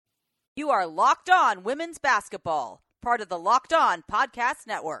You are Locked On Women's Basketball, part of the Locked On Podcast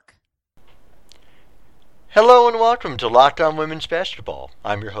Network. Hello and welcome to Locked On Women's Basketball.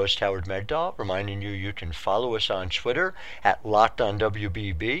 I'm your host, Howard Megdal, reminding you can follow us on Twitter at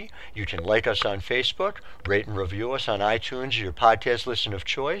LockedOnWBB. You can like us on Facebook, rate and review us on iTunes, your podcast listen of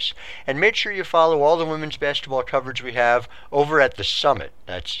choice, and make sure you follow all the women's basketball coverage we have over at The Summit.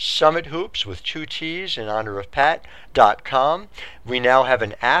 That's Summit Hoops with 2 T's in honor of Pat.com. We now have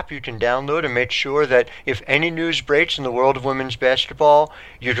an app you can download and make sure that if any news breaks in the world of women's basketball,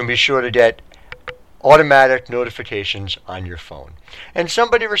 you can be sure to get automatic notifications on your phone. And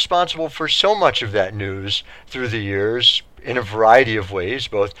somebody responsible for so much of that news through the years in a variety of ways,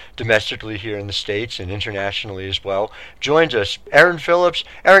 both domestically here in the States and internationally as well, joins us. Erin Phillips.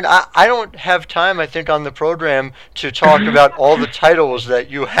 Erin, I don't have time, I think, on the program to talk about all the titles that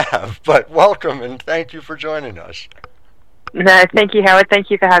you have, but welcome and thank you for joining us. No, thank you, Howard.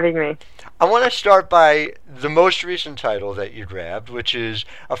 Thank you for having me. I want to start by the most recent title that you grabbed, which is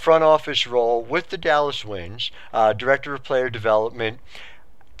a front office role with the Dallas Wings, Director of Player Development.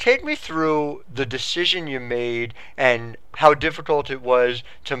 Take me through the decision you made and how difficult it was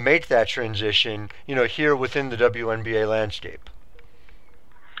to make that transition, here within the WNBA landscape.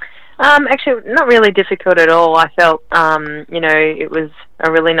 Actually, not really difficult at all. I felt, it was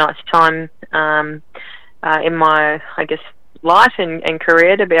a really nice time in my, life and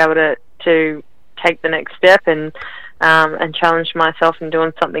career to be able to take the next step and challenge myself in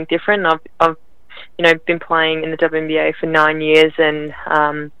doing something different. I've been playing in the WNBA for 9 years, and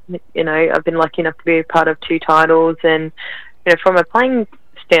I've been lucky enough to be a part of 2 titles. And from a playing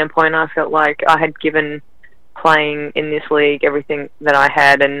standpoint, I felt like I had given playing in this league everything that I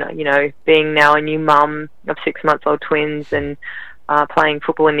had, and being now a new mum of 6-month-old twins and playing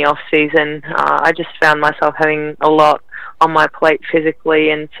football in the off season, I just found myself having a lot on my plate physically,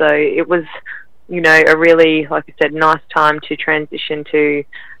 and so it was, a really, like I said, nice time to transition to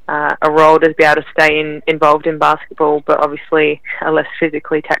a role to be able to stay involved in basketball, but obviously a less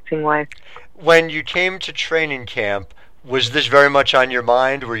physically taxing way. When you came to training camp, was this very much on your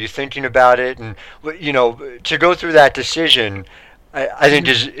mind? Were you thinking about it? And, to go through that decision, I think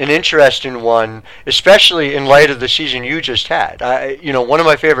is an interesting one, especially in light of the season you just had. One of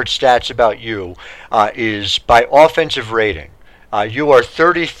my favorite stats about you is by offensive rating. You are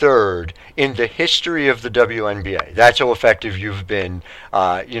 33rd in the history of the WNBA. That's how effective you've been,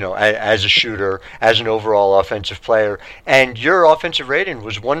 as a shooter, as an overall offensive player. And your offensive rating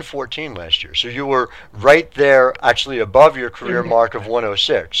was 114 last year. So you were right there, actually above your career mark of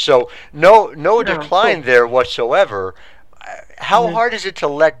 106. So no decline there whatsoever. How hard is it to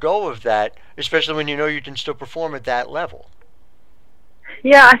let go of that, especially when you can still perform at that level?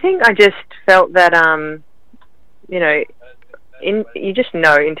 Yeah, I think I just felt that, you just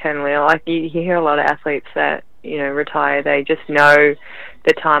know internally. Like you hear a lot of athletes that retire. They just know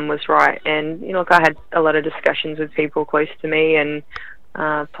the time was right. And I had a lot of discussions with people close to me and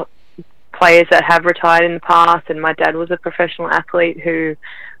players that have retired in the past. And my dad was a professional athlete who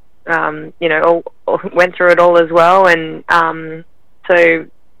all went through it all as well, and so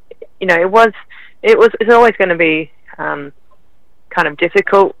it's always going to be kind of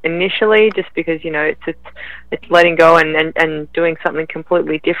difficult initially, just because it's letting go and doing something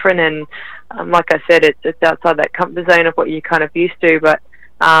completely different, and like I said, it's outside that comfort zone of what you kind of used to, but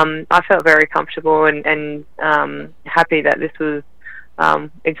I felt very comfortable and happy that this was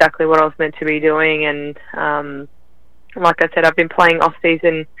exactly what I was meant to be doing, and like I said, I've been playing off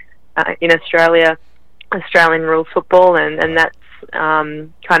season in Australia, Australian rules football, and that's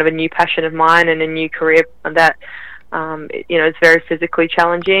kind of a new passion of mine and a new career that it's very physically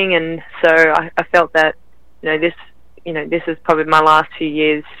challenging, and so I felt that this is probably my last few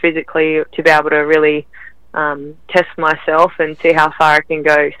years physically to be able to really test myself and see how far I can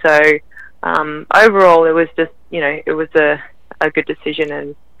go. So overall, it was just it was a good decision,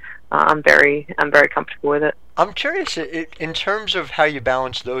 and I'm very comfortable with it. I'm curious, in terms of how you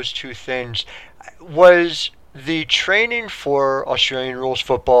balance those two things, was the training for Australian rules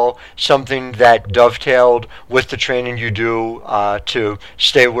football something that dovetailed with the training you do to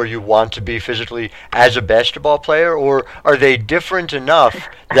stay where you want to be physically as a basketball player, or are they different enough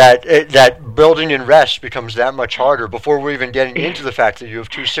that building in rest becomes that much harder before we're even getting into the fact that you have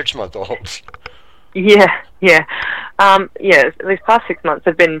 2 6-month-olds? Yeah. These past 6 months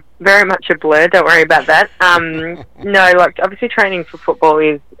have been very much a blur. Don't worry about that. Obviously training for football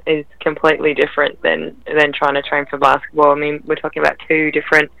is completely different than trying to train for basketball. I mean, we're talking about 2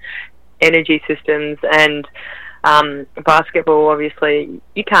 different energy systems, and basketball, obviously,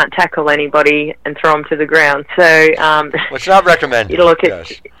 you can't tackle anybody and throw them to the ground. So it's not recommended.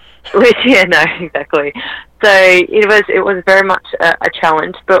 Yes. Yeah, no, exactly. So it was very much a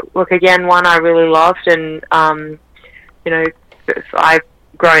challenge, but look, again, one I really loved, and you know, I've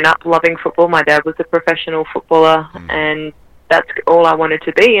grown up loving football. My dad was a professional footballer, and that's all I wanted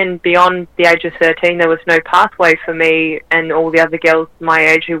to be. And beyond the age of 13, there was no pathway for me and all the other girls my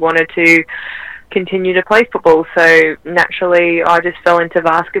age who wanted to continue to play football. So naturally, I just fell into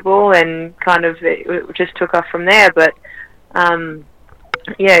basketball, and kind of it just took off from there. But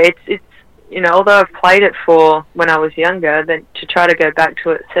yeah, it's although I've played it for when I was younger, then to try to go back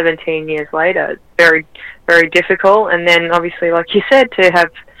to it 17 years later, it's very, very difficult. And then obviously, like you said, to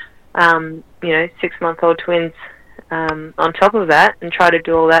have 6-month-old twins on top of that, and try to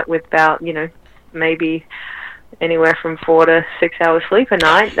do all that with about maybe anywhere from 4 to 6 hours sleep a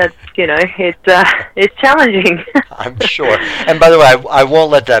night. That's it's challenging. I'm sure. And by the way, I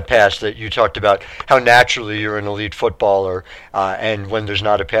won't let that pass that you talked about how naturally you're an elite footballer, and when there's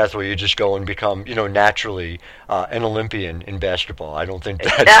not a pathway, you just go and become naturally an Olympian in basketball. I don't think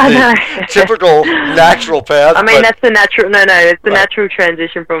that's the typical natural path. I mean, that's the natural. No, it's the natural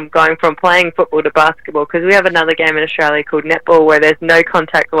transition from going from playing football to basketball, because we have another game in Australia called netball where there's no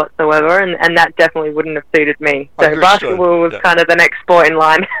contact whatsoever, and that definitely wouldn't have suited me. So Understood. Basketball was kind of the next sport in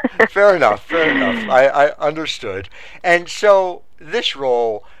line. Fair enough. I understood. And so this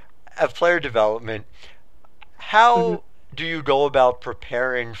role of player development, how do you go about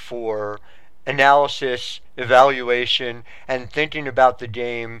preparing for analysis, evaluation, and thinking about the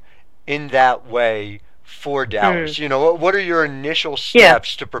game in that way for Dallas? What are your initial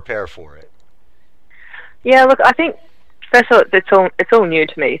steps to prepare for it? Yeah, look, I think first of all, it's all new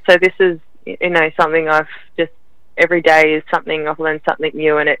to me. So this is something I've just every day is something I've learned something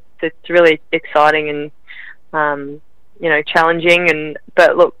new, and it's really exciting and challenging.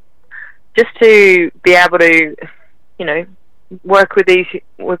 But look, just to be able to work with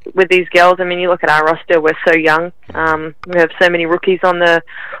these girls. I mean, you look at our roster; we're so young. We have so many rookies on the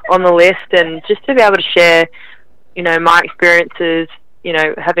list, and just to be able to share, my experiences.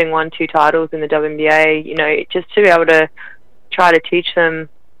 Having won 2 titles in the WNBA. Just to be able to try to teach them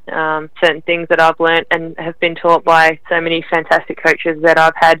certain things that I've learned and have been taught by so many fantastic coaches that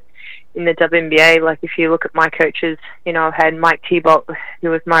I've had in the WNBA. Like, if you look at my coaches, I've had Mike Thibault, who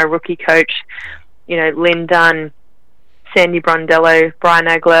was my rookie coach, Lynn Dunn, Sandy Brondello, Brian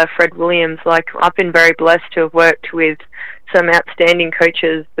Agler, Fred Williams. Like, I've been very blessed to have worked with some outstanding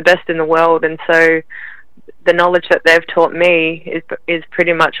coaches, the best in the world, and so the knowledge that they've taught me is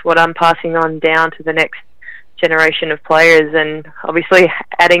pretty much what I'm passing on down to the next generation of players, and obviously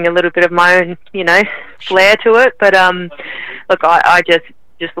adding a little bit of my own, flair to it. But look, I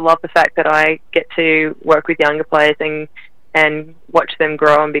just love the fact that I get to work with younger players and watch them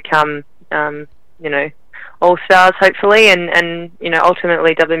grow and become, all-stars, hopefully, and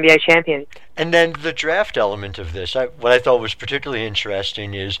ultimately WNBA champions. And then the draft element of this, what I thought was particularly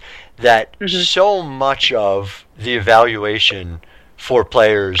interesting is that so much of the evaluation for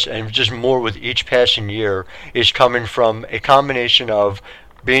players, and just more with each passing year, is coming from a combination of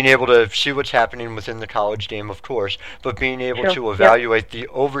being able to see what's happening within the college game, of course, but being able to evaluate the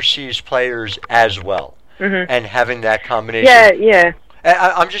overseas players as well, and having that combination. Yeah.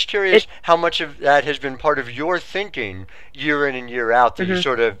 I'm just curious how much of that has been part of your thinking year in and year out that you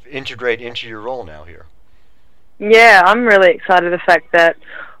sort of integrate into your role now here. Yeah, I'm really excited the fact that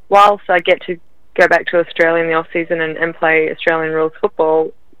whilst I get to go back to Australia in the off-season and play Australian rules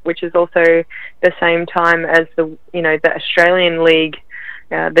football, which is also the same time as the Australian League,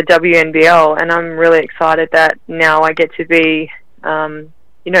 the WNBL, and I'm really excited that now I get to be, probably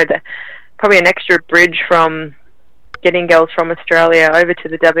an extra bridge from getting girls from Australia over to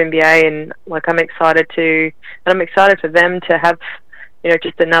the WNBA, and I'm excited for them to have,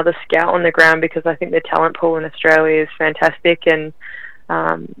 just another scout on the ground, because I think the talent pool in Australia is fantastic, and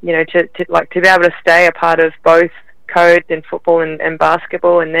to be able to stay a part of both codes in football and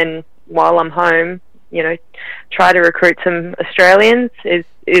basketball, and then while I'm home, try to recruit some Australians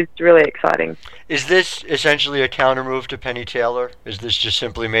is really exciting. Is this essentially a counter move to Penny Taylor? Is this just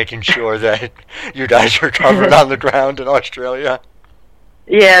simply making sure that you guys are covered on the ground in Australia?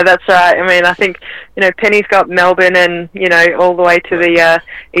 Yeah, that's right. I mean, I think, Penny's got Melbourne and, all the way to the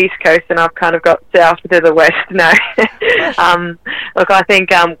East Coast, and I've kind of got south to the west now. Look, I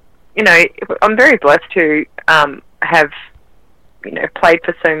think, I'm very blessed to have played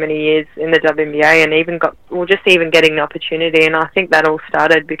for so many years in the WNBA, and even getting the opportunity. And I think that all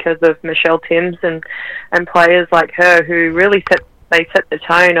started because of Michelle Timms and players like her who really set the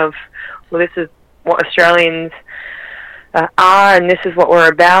tone of, well, this is what Australians are, and this is what we're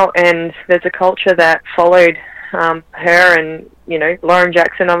about. And there's a culture that followed her and, you know, Lauren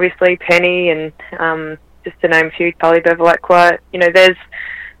Jackson, obviously, Penny, and just to name a few, Tully Bevilacqua. You know, there's,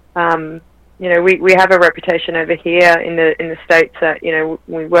 you know, we have a reputation over here in the States that, you know,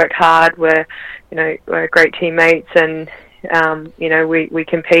 we work hard, we're great teammates, and, you know, we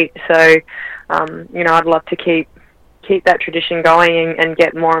compete. So, you know, I'd love to keep that tradition going and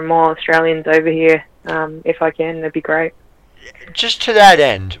get more and more Australians over here. If I can, that'd be great. Just to that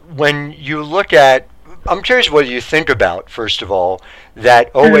end, when you look at, I'm curious what you think about, first of all, that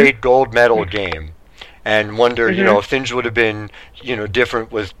 08 gold medal game, and wonder, you know, if things would have been, you know,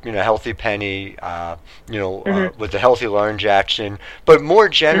 different with, you know, healthy Penny, you know, with the healthy Lauren Jackson. But more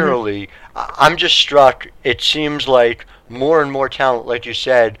generally, I'm just struck, it seems like more and more talent, like you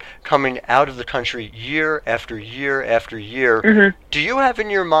said, coming out of the country year after year after year. Do you have in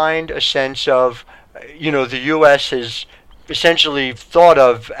your mind a sense of, you know, the U.S. is essentially thought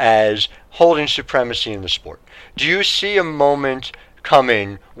of as holding supremacy in the sport? Do you see a moment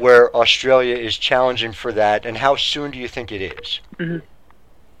coming where Australia is challenging for that, and how soon do you think it is? You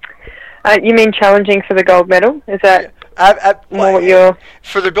mean challenging for the gold medal? Is that more what you're...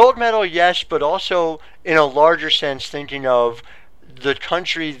 For the gold medal, yes, but also in a larger sense, thinking of the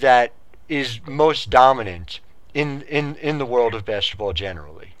country that is most dominant in the world of basketball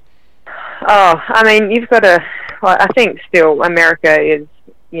generally. Oh, I mean, you've got to... Well, I think still America is,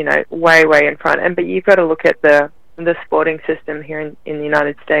 you know, way in front. But you've got to look at the sporting system here in the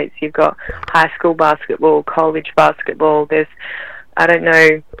United States. You've got high school basketball, college basketball. There's, I don't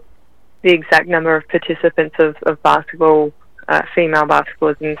know the exact number of participants of basketball, female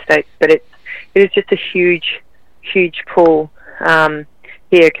basketballers in the States, but it is just a huge pool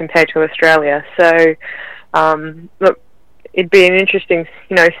here compared to Australia. So, look, it'd be an interesting,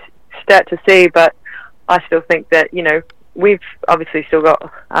 you know, stat to see, but I still think that, you know, we've obviously still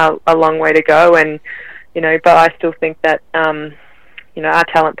got a long way to go, and, you know, but I still think that, you know, our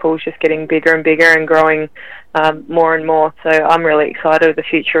talent pool is just getting bigger and bigger and growing more and more. So I'm really excited of the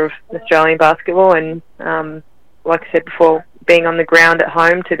future of Australian basketball, and like I said before, being on the ground at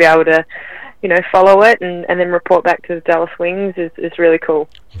home to be able to, you know, follow it and then report back to the Dallas Wings is really cool.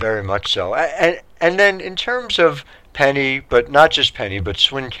 Very much so. And then in terms of Penny, but not just Penny, but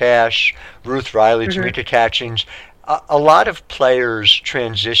Swin Cash, Ruth Riley, Tamika Catchings, a lot of players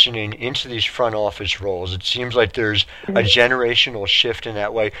transitioning into these front office roles. It seems like there's a generational shift in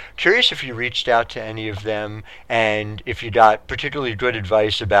that way. Curious if you reached out to any of them and if you got particularly good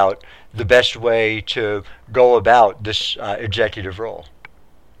advice about the best way to go about this executive role.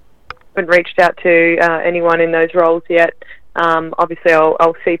 I haven't reached out to anyone in those roles yet. Obviously,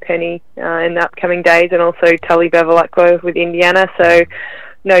 I'll see Penny in the upcoming days, and also Tully Bevilacqua with Indiana. So,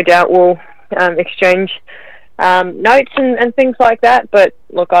 no doubt we'll exchange notes and things like that. But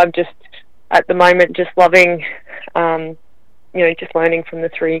look, I'm just at the moment just loving, you know, just learning from the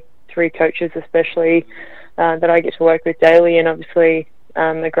three coaches, especially that I get to work with daily, and obviously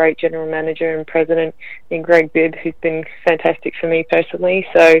a great general manager and president in Greg Bibb, who's been fantastic for me personally.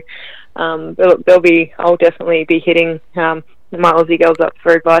 So. I'll definitely be hitting my Aussie girls up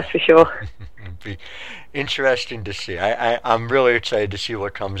for advice for sure. Be interesting to see. I'm really excited to see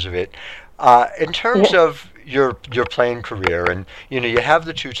what comes of it. In terms of your playing career, and you know, you have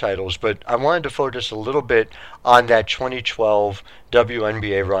the 2 titles, but I wanted to focus a little bit on that 2012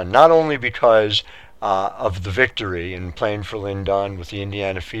 WNBA run, not only because of the victory and playing for Lynn Dunn with the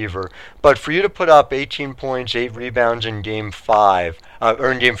Indiana Fever, but for you to put up 18 points, 8 rebounds in Game 4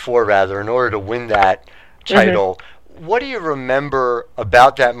 rather, in order to win that title. What do you remember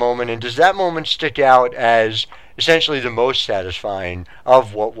about that moment, and does that moment stick out as essentially the most satisfying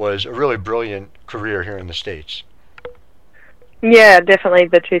of what was a really brilliant career here in the States? Yeah, definitely.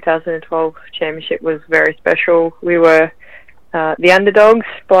 The 2012 championship was very special. We were the underdogs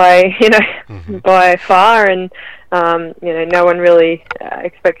by, you know, by far, and you know, no one really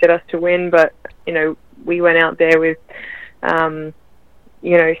expected us to win, but you know, we went out there with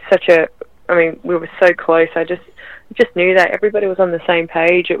you know, we were so close. I just knew that everybody was on the same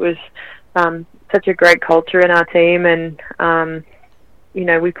page. It was such a great culture in our team, and you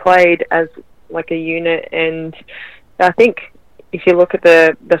know, we played as like a unit, and I think if you look at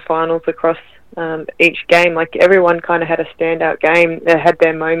the finals across each game, like everyone kind of had a standout game. They had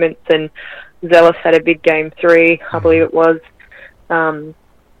their moments, and Zealous had a big Game 3, I believe it was.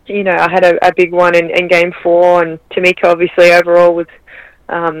 You know, I had a big one in Game 4, and Tamika obviously overall was,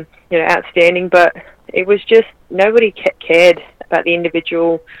 you know, outstanding, but it was just nobody cared about the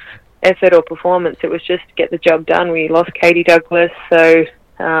individual effort or performance. It was just get the job done. We lost Katie Douglas, so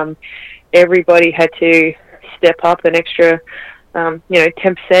everybody had to step up an extra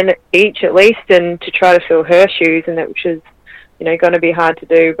 10% each at least, and to try to fill her shoes, and that which is, going to be hard to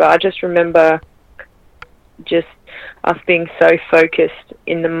do. But I just remember just us being so focused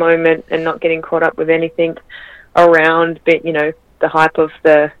in the moment and not getting caught up with anything around, but, the hype of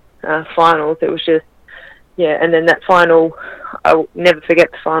the finals. It was just, and then that final, I'll never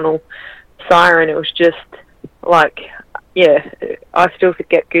forget the final siren. It was just like, I still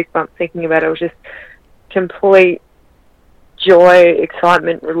get goosebumps thinking about it. It was just complete joy,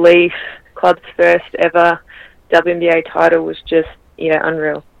 excitement, relief. Club's first ever WNBA title was just,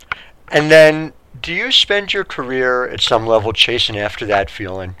 unreal. And then, do you spend your career at some level chasing after that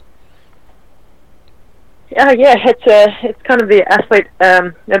feeling? Yeah, it's kind of the athlete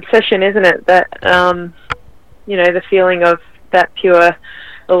obsession, isn't it? That the feeling of that pure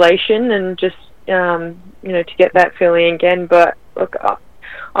elation, and just to get that feeling again. But look,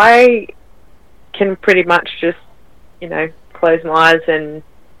 I can pretty much just close my eyes and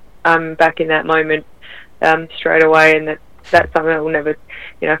I'm back in that moment straight away, and that's something that will never,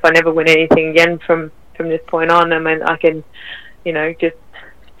 if I never win anything again from this point on, I mean, I can, just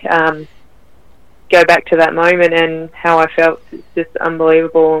go back to that moment and how I felt. It's just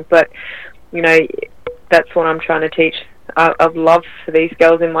unbelievable. But, that's what I'm trying to teach. I'd love for these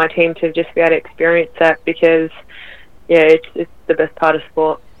girls in my team to just be able to experience that, because, it's the best part of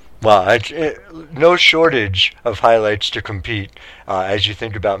sport. Well, no shortage of highlights to compete as you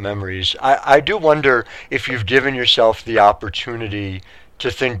think about memories. I do wonder if you've given yourself the opportunity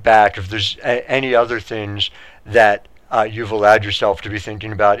to think back, if there's any other things that you've allowed yourself to be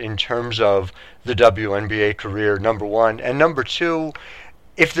thinking about in terms of the WNBA career, number one. And number two,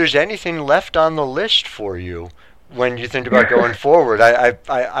 if there's anything left on the list for you when you think about going forward.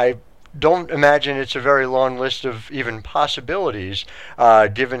 I don't imagine it's a very long list of even possibilities,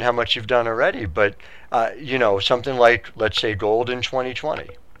 given how much you've done already. But, something like, let's say, gold in 2020.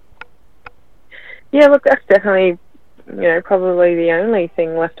 Yeah, look, that's definitely, probably the only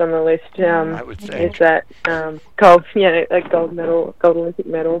thing left on the list. I would think. Is that gold, a gold medal, gold Olympic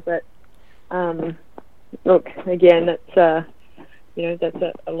medal. But, look, again, that's,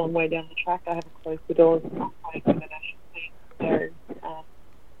 that's a long way down the track. I haven't closed the doors on playing for the national team. So,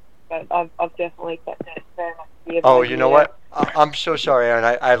 but I've definitely kept that very much to be. Oh, you know what? I'm so sorry, Erin.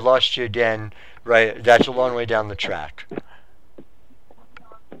 I lost you again. Right, that's a long way down the track.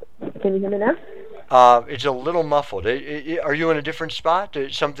 Can you hear me now? It's a little muffled. Are you in a different spot?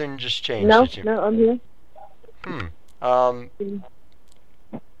 Did something just changed? No, I'm here.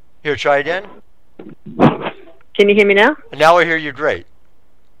 Here, try again. Can you hear me now? Now I hear you great.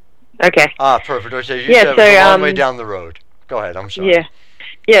 Okay. Perfect. You said it's a long way down the road. Go ahead, I'm sorry.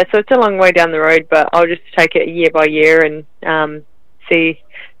 Yeah, so it's a long way down the road, but I'll just take it year by year and see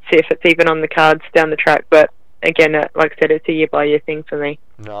if it's even on the cards down the track. But again, like I said, it's a year by year thing for me.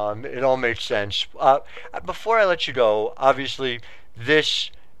 No, it all makes sense. Before I let you go, obviously, this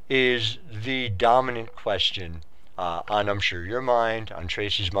is the dominant question on, I'm sure, your mind, on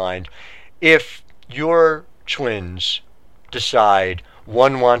Tracy's mind. If your twins decide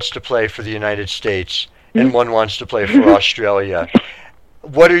one wants to play for the United States and one wants to play for Australia,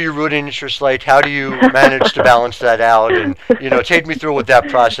 what are your rooting interests like? How do you manage to balance that out? And, take me through what that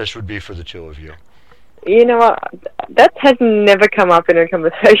process would be for the two of you. You know what? That has never come up in a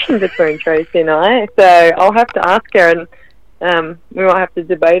conversation between Tracy and I, so I'll have to ask her, and we might have to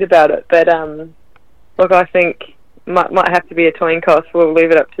debate about it. But, look, I think might have to be a coin toss. We'll leave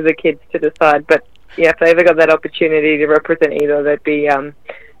it up to the kids to decide. But, if they ever got that opportunity to represent either, they'd be,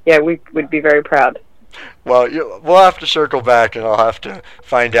 we would be very proud. Well, we'll have to circle back, and I'll have to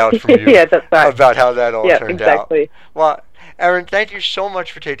find out from you that's right. about how that all turned exactly. out. Well, Erin, thank you so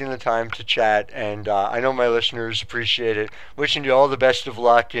much for taking the time to chat, and I know my listeners appreciate it. Wishing you all the best of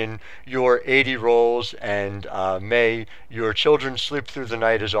luck in your 80 roles, and may your children sleep through the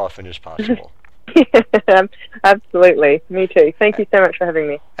night as often as possible. Absolutely. Me too. Thank you so much for having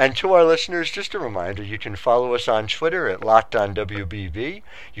me. And to our listeners, just a reminder, you can follow us on Twitter at LockedOnWBB.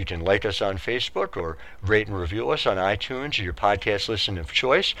 You can like us on Facebook or rate and review us on iTunes or your podcast listen of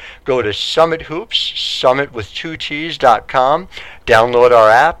choice. Go to Summit Hoops, summit.com. Download our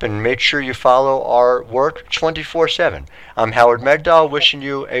app and make sure you follow our work 24/7. I'm Howard Megdal, wishing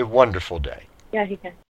you a wonderful day. Yeah, he can.